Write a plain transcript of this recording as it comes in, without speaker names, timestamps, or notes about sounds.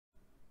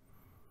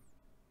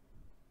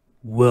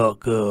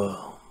Welcome.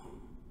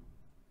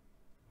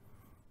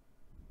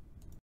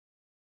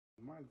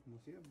 Normal, como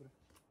siempre.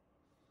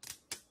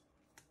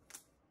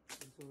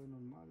 Eso es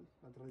normal,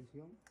 la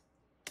tradición.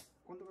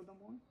 ¿Cuánto que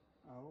estamos hoy?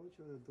 A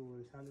 8 de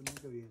octubre, sale el mes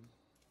que viene.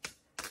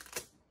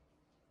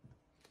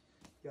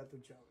 Ya tú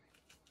sabes.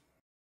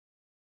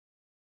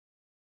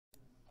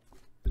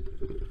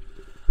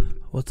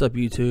 What's up,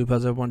 YouTube?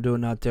 How's everyone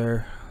doing out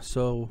there?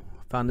 So,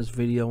 found this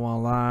video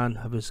online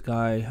of this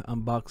guy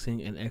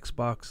unboxing an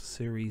Xbox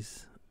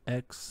Series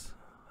X.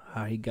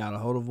 How he got a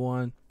hold of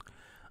one,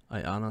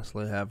 I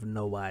honestly have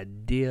no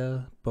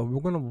idea. But we're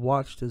gonna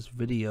watch this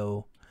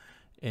video,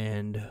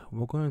 and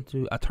we're going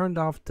to. I turned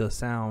off the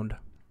sound.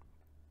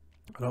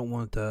 I don't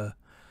want to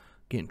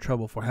get in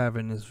trouble for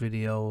having this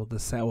video. The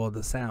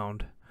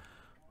sound.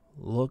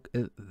 Look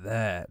at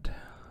that.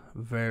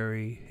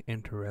 Very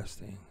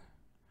interesting.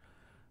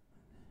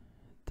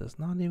 Does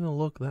not even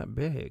look that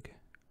big.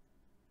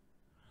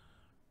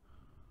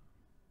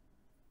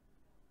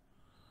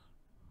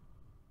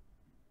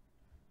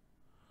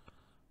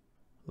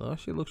 Well,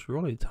 she looks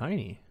really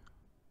tiny.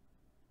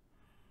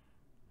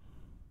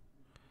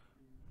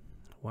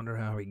 Wonder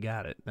how he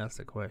got it. That's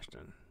the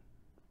question.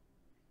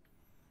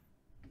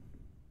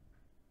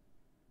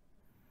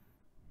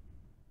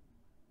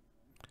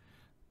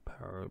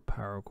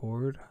 Power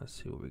cord.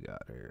 Let's see what we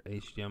got here.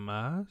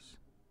 HDMI's.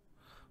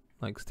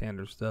 Like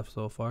standard stuff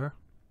so far.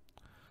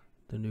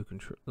 The new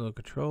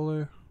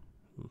controller.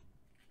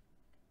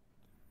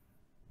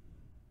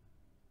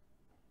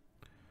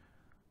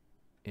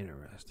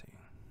 Interesting.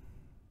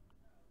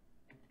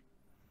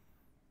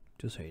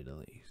 To say the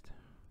least.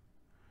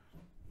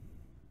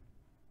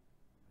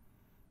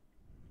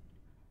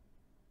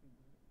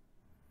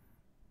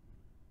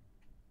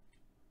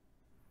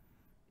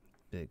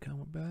 Did it come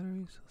with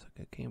batteries? Looks like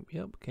it came.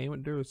 Yep, came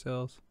with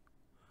Duracells.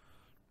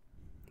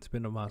 It's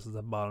been a while since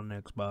I bought an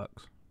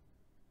Xbox.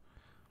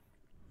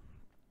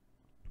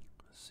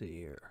 Let's see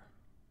here.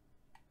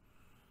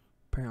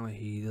 Apparently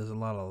he does a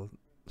lot of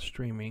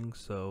streaming,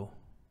 so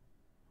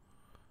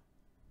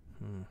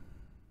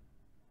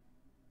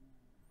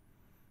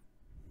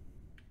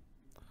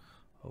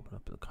open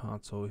up the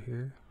console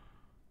here.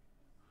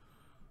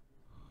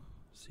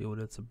 See what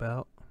it's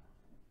about.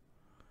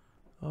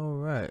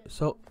 Alright,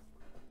 so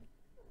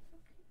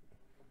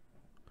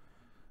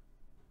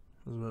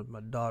this is my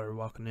daughter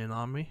walking in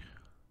on me.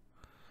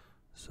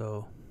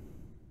 So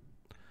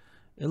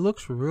it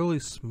looks really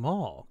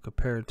small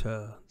compared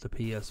to the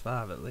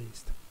PS5 at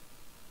least.